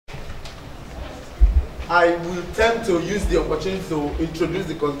I will tend to use the opportunity to introduce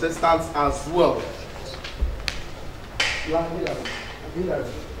the contestants as well.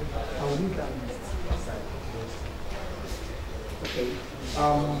 Okay.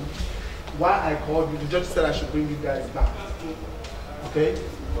 Why I called you, the judge said I should bring you guys back. Okay?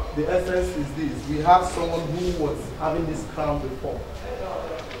 The essence is this. We have someone who was having this crown before.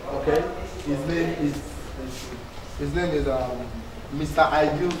 Okay? His name is Mr.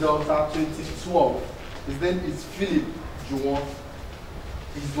 Ideal Delta 2012. His name is Philip Juwon.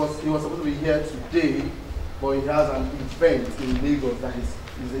 He was supposed to be here today, but he has an event in Lagos that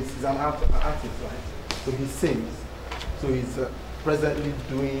he's an artist, right? So he sings. So he's presently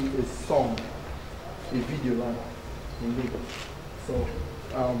doing a song, a video rather, in Lagos. So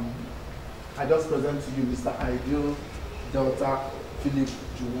I just present to you Mr. Ideal Delta Philip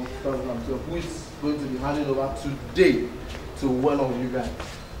Juwon 2012, who is going to be handing over today to one of you guys.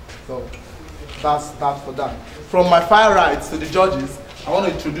 So that's that for that. From my far right to the judges, I want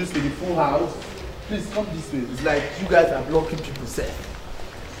to introduce to the full house. Please come this way. It's like you guys are blocking people, say.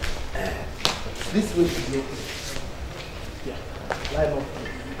 This way should be okay. Yeah, line up.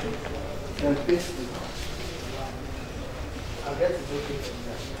 And face it. I guess it's okay from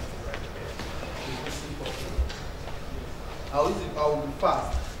there. I will be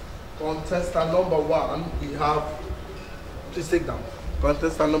fast. Contestant number 1, we have, please take down.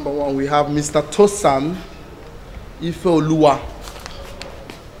 Contestant number 1, we have Mr. Tosan Ifeoluwa.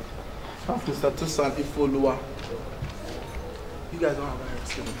 Mr. Tosan Ifeoluwa. You guys don't have a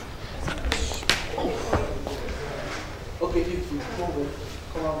skill. Okay, if you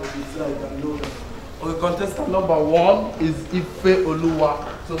come out with this, I can know them. Okay, contestant number 1 is Ifeoluwa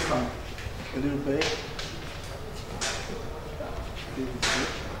Tosan. Can you repeat?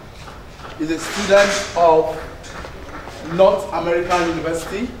 Is a student of North American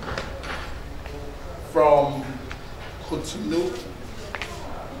University from Cotonou,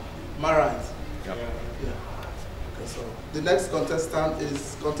 Marais. Yep. Yeah. Okay, so the next contestant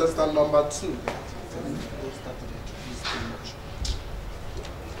is contestant number 2.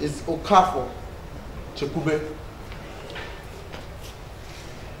 Is Okafo Chekube.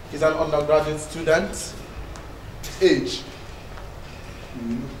 He's an undergraduate student. Age.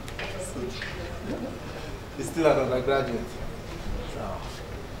 He's still an undergraduate.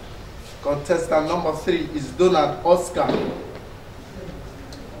 Contestant number 3 is Donald Oscar.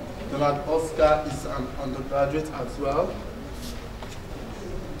 Donald Oscar is an undergraduate as well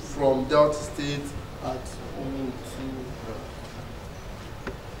from Delta State at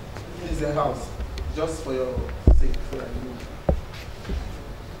This is a house, just for your sake, so I know.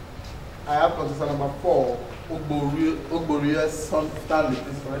 I have contestant number 4, Ogborie Stanley,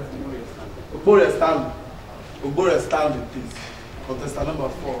 please correct me. Ogborie Stanley. Ogborie Stanley, please. Contestant number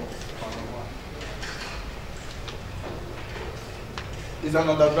 4. He's an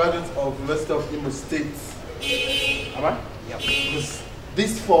undergraduate of University of Imo State. Am I? Yep. Because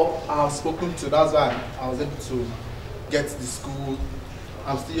these 4 I have spoken to, that's why I was able to get the school.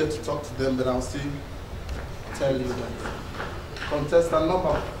 I'm still here to talk to them, but I'll still tell you that. Contestant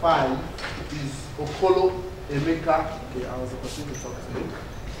number 5 is Okolo Emeka. Okay, I was supposed to talk to him.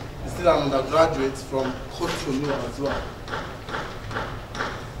 He's still an undergraduate from Cotonou as well.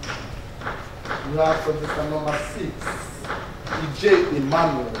 We have contestant number 6, EJ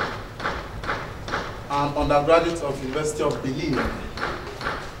Emmanuel, an undergraduate of University of Benin.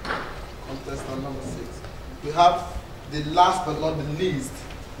 Contestant number 6. We have the last but not the least,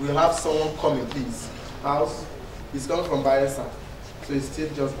 we have someone coming, please. House. He's coming from Bayelsa, so he's still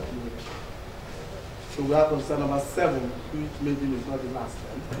just like me. So we have contestant number 7, which maybe is not the last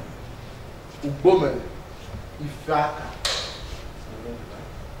one. Ubome Ifaka,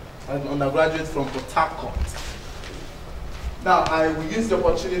 an undergraduate from Port Harcourt. Now, I will use the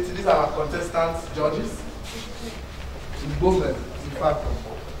opportunity, these are our contestants, judges. Ubome Ifaka.